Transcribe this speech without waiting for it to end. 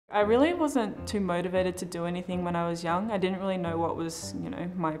I really wasn't too motivated to do anything when I was young. I didn't really know what was,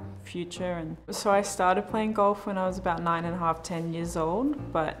 my future. And so I started playing golf when I was about 9.5, 10 years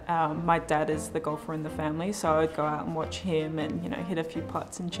old. But my dad is the golfer in the family, so I would go out and watch him and, hit a few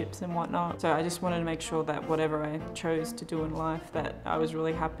putts and chips and whatnot. So I just wanted to make sure that whatever I chose to do in life, that I was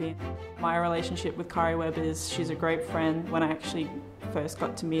really happy. My relationship with Karrie Webb is she's a great friend. When I actually first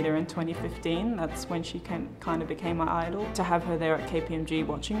got to meet her in 2015, that's when she kind of became my idol. To have her there at KPMG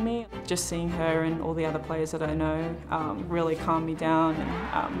watching me, just seeing her and all the other players that I know really calmed me down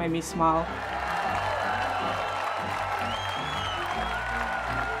and made me smile.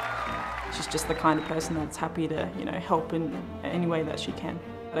 She's just the kind of person that's happy to, help in any way that she can.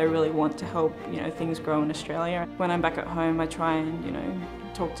 I really want to help, things grow in Australia. When I'm back at home, I try and,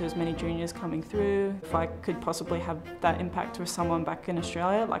 talk to as many juniors coming through. If I could possibly have that impact with someone back in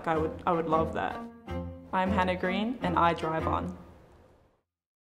Australia, I would love that. I'm Hannah Green and I drive on.